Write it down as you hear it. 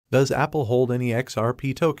Does Apple hold any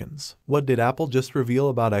XRP tokens? What did Apple just reveal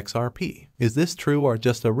about XRP? Is this true or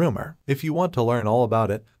just a rumor? If you want to learn all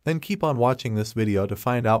about it, then keep on watching this video to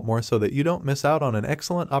find out more so that you don't miss out on an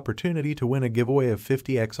excellent opportunity to win a giveaway of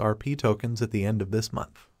 50 XRP tokens at the end of this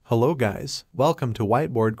month. Hello guys, welcome to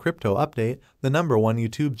Whiteboard Crypto Update, the #1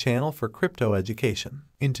 YouTube channel for crypto education.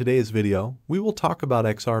 In today's video, we will talk about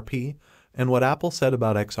XRP and what Apple said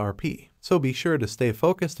about XRP, so be sure to stay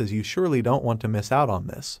focused as you surely don't want to miss out on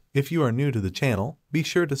this. If you are new to the channel, be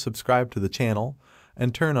sure to subscribe to the channel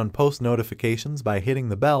and turn on post notifications by hitting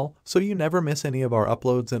the bell so you never miss any of our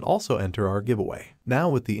uploads and also enter our giveaway. Now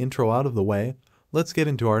with the intro out of the way, let's get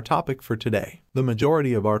into our topic for today. The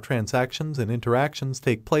majority of our transactions and interactions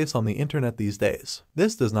take place on the internet these days.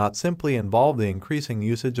 This does not simply involve the increasing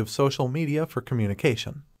usage of social media for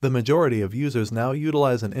communication. The majority of users now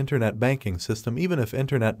utilize an internet banking system even if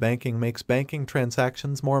internet banking makes banking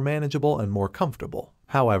transactions more manageable and more comfortable.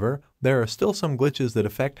 However, there are still some glitches that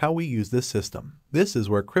affect how we use this system. This is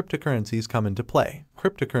where cryptocurrencies come into play.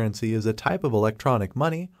 Cryptocurrency is a type of electronic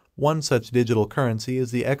money. One such digital currency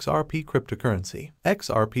is the XRP cryptocurrency.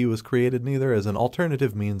 XRP was created neither as an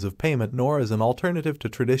alternative means of payment nor as an alternative to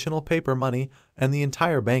traditional paper money and the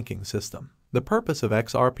entire banking system. The purpose of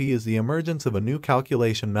XRP is the emergence of a new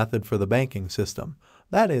calculation method for the banking system,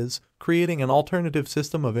 that is, creating an alternative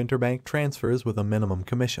system of interbank transfers with a minimum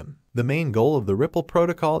commission. The main goal of the Ripple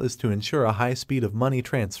protocol is to ensure a high speed of money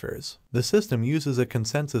transfers. The system uses a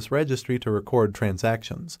consensus registry to record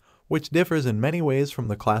transactions, which differs in many ways from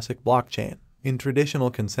the classic blockchain. In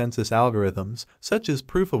traditional consensus algorithms, such as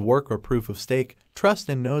proof of work or proof of stake, trust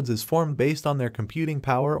in nodes is formed based on their computing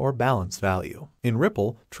power or balance value. In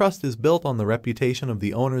Ripple, trust is built on the reputation of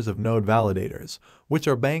the owners of node validators, which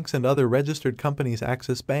are banks and other registered companies.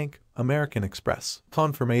 Axis Bank, American Express.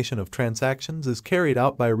 Confirmation of transactions is carried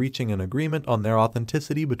out by reaching an agreement on their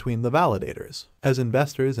authenticity between the validators. As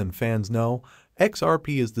investors and fans know,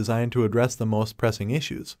 XRP is designed to address the most pressing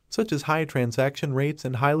issues, such as high transaction rates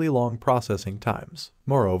and highly long processing times.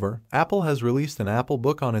 Moreover, Apple has released an Apple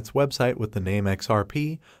book on its website with the name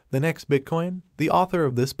XRP, the Next Bitcoin. The author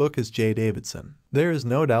of this book is Jay Davidson. There is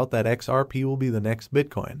no doubt that XRP will be the next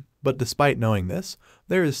Bitcoin. But despite knowing this,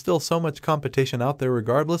 there is still so much competition out there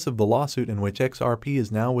regardless of the lawsuit in which XRP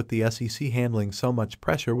is now, with the SEC handling so much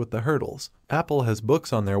pressure with the hurdles. Apple has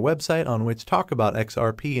books on their website on which talk about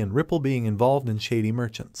XRP and Ripple being involved in shady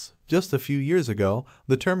merchants. Just a few years ago,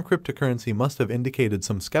 the term cryptocurrency must have indicated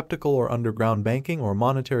some skeptical or underground banking or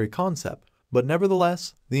monetary concept. But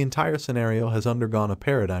nevertheless, the entire scenario has undergone a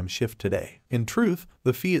paradigm shift today. In truth,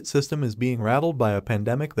 the fiat system is being rattled by a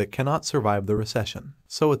pandemic that cannot survive the recession.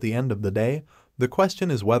 So at the end of the day, the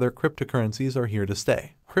question is whether cryptocurrencies are here to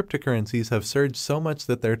stay. Cryptocurrencies have surged so much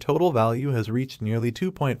that their total value has reached nearly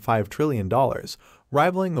 $2.5 trillion,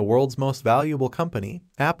 rivaling the world's most valuable company,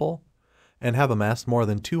 Apple, and have amassed more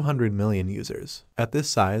than 200 million users. At this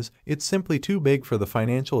size, it's simply too big for the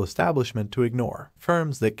financial establishment to ignore.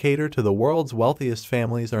 Firms that cater to the world's wealthiest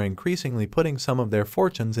families are increasingly putting some of their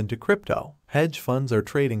fortunes into crypto. Hedge funds are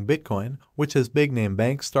trading Bitcoin, which has big-name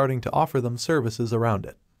banks starting to offer them services around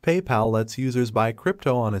it. PayPal lets users buy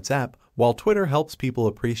crypto on its app, while Twitter helps people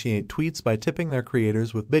appreciate tweets by tipping their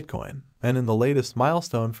creators with Bitcoin. And in the latest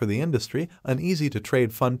milestone for the industry, an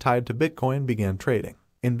easy-to-trade fund tied to Bitcoin began trading.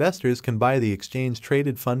 Investors can buy the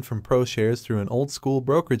exchange-traded fund from ProShares through an old-school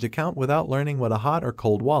brokerage account without learning what a hot or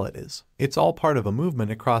cold wallet is. It's all part of a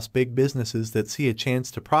movement across big businesses that see a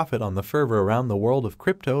chance to profit on the fervor around the world of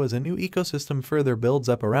crypto as a new ecosystem further builds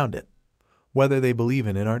up around it, whether they believe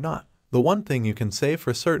in it or not. The one thing you can say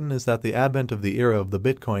for certain is that the advent of the era of the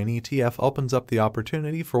Bitcoin ETF opens up the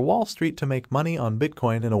opportunity for Wall Street to make money on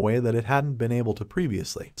Bitcoin in a way that it hadn't been able to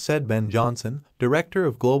previously, said Ben Johnson, Director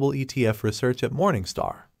of Global ETF Research at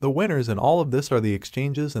Morningstar. The winners in all of this are the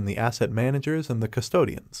exchanges and the asset managers and the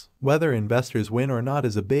custodians. Whether investors win or not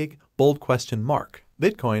is a big, bold question mark.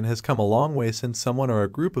 Bitcoin has come a long way since someone or a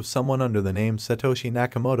group of someone under the name Satoshi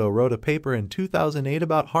Nakamoto wrote a paper in 2008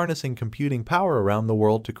 about harnessing computing power around the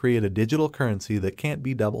world to create a digital currency that can't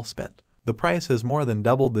be double spent. The price has more than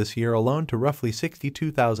doubled this year alone to roughly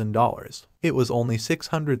 $62,000. It was only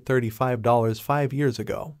 $635 5 years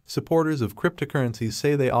ago. Supporters of cryptocurrencies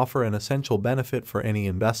say they offer an essential benefit for any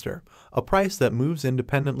investor, a price that moves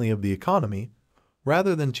independently of the economy,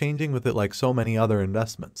 rather than changing with it like so many other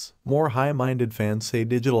investments. More high-minded fans say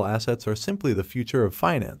digital assets are simply the future of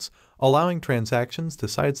finance, allowing transactions to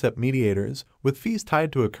sidestep mediators, with fees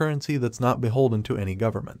tied to a currency that's not beholden to any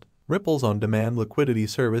government. Ripple's on-demand liquidity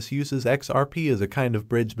service uses XRP as a kind of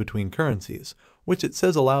bridge between currencies, which it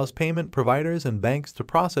says allows payment providers and banks to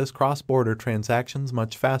process cross-border transactions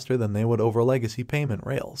much faster than they would over legacy payment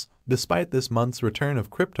rails. Despite this month's return of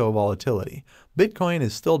crypto volatility, Bitcoin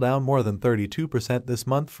is still down more than 32% this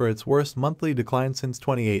month for its worst monthly decline since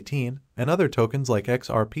 2018, and other tokens like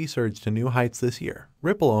XRP surged to new heights this year.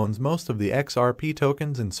 Ripple owns most of the XRP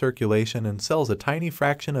tokens in circulation and sells a tiny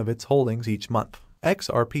fraction of its holdings each month.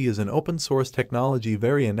 XRP is an open-source technology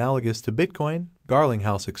very analogous to Bitcoin,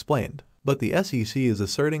 Garlinhouse explained. But the SEC is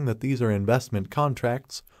asserting that these are investment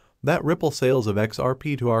contracts, that Ripple sales of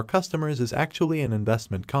XRP to our customers is actually an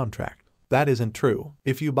investment contract. That isn't true.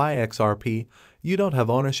 If you buy XRP, you don't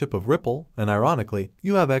have ownership of Ripple, and ironically,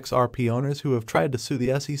 you have XRP owners who have tried to sue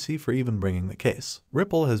the SEC for even bringing the case.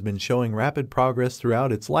 Ripple has been showing rapid progress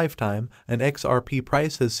throughout its lifetime, and XRP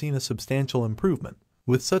price has seen a substantial improvement.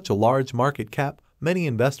 With such a large market cap, many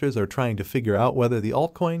investors are trying to figure out whether the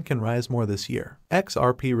altcoin can rise more this year.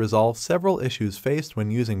 XRP resolves several issues faced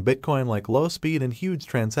when using Bitcoin, like low speed and huge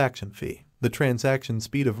transaction fee. The transaction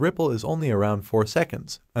speed of Ripple is only around 4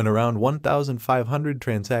 seconds, and around 1,500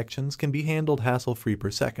 transactions can be handled hassle-free per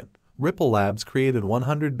second. Ripple Labs created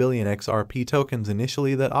 100 billion XRP tokens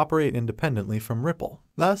initially that operate independently from Ripple.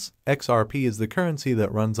 Thus, XRP is the currency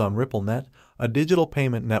that runs on RippleNet, a digital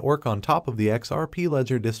payment network on top of the XRP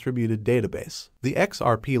Ledger distributed database. The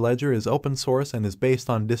XRP Ledger is open source and is based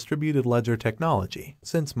on distributed ledger technology.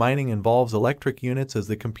 Since mining involves electric units as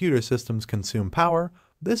the computer systems consume power,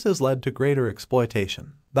 this has led to greater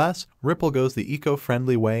exploitation. Thus, Ripple goes the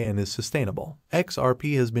eco-friendly way and is sustainable.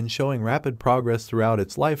 XRP has been showing rapid progress throughout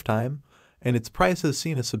its lifetime, and its price has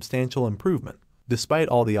seen a substantial improvement. Despite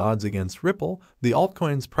all the odds against Ripple, the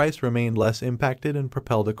altcoin's price remained less impacted and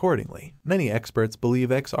propelled accordingly. Many experts believe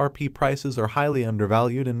XRP prices are highly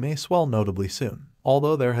undervalued and may swell notably soon.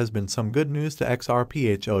 Although there has been some good news to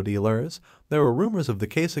XRP hodlers, there were rumors of the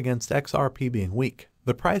case against XRP being weak.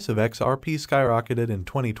 The price of XRP skyrocketed in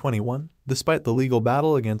 2021, despite the legal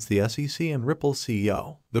battle against the SEC and Ripple's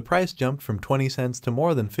CEO. The price jumped from 20 cents to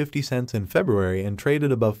more than 50 cents in February and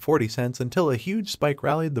traded above 40 cents until a huge spike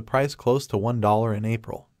rallied the price close to $1 in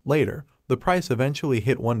April. Later, the price eventually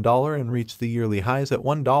hit $1 and reached the yearly highs at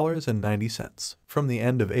 $1.90. From the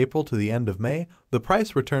end of April to the end of May, the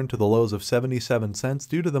price returned to the lows of 77 cents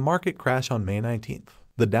due to the market crash on May 19th.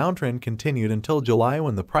 The downtrend continued until July,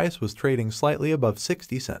 when the price was trading slightly above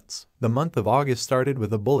 60 cents. The month of August started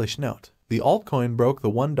with a bullish note. The altcoin broke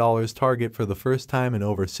the $1 target for the first time in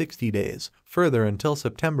over 60 days. Further, until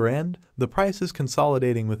September end, the price is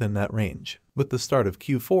consolidating within that range. With the start of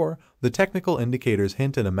Q4, the technical indicators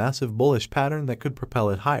hint at a massive bullish pattern that could propel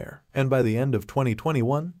it higher. And by the end of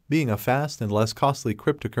 2021, being a fast and less costly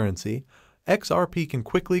cryptocurrency, XRP can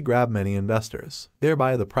quickly grab many investors.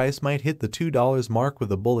 Thereby, the price might hit the $2 mark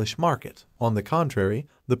with a bullish market. On the contrary,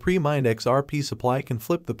 the pre-mined XRP supply can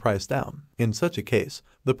flip the price down. In such a case,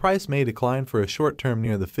 the price may decline for a short term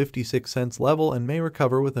near the 56 cents level and may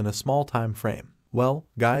recover within a small time frame. Well,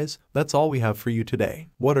 guys, that's all we have for you today.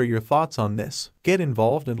 What are your thoughts on this? Get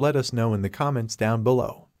involved and let us know in the comments down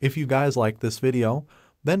below. If you guys like this video,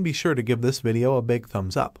 then be sure to give this video a big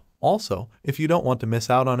thumbs up. Also, if you don't want to miss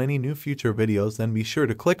out on any new future videos, then be sure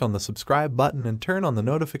to click on the subscribe button and turn on the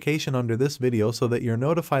notification under this video so that you're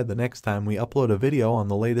notified the next time we upload a video on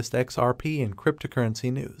the latest XRP and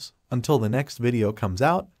cryptocurrency news. Until the next video comes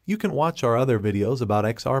out, you can watch our other videos about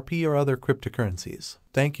XRP or other cryptocurrencies.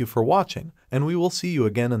 Thank you for watching, and we will see you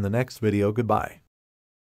again in the next video. Goodbye.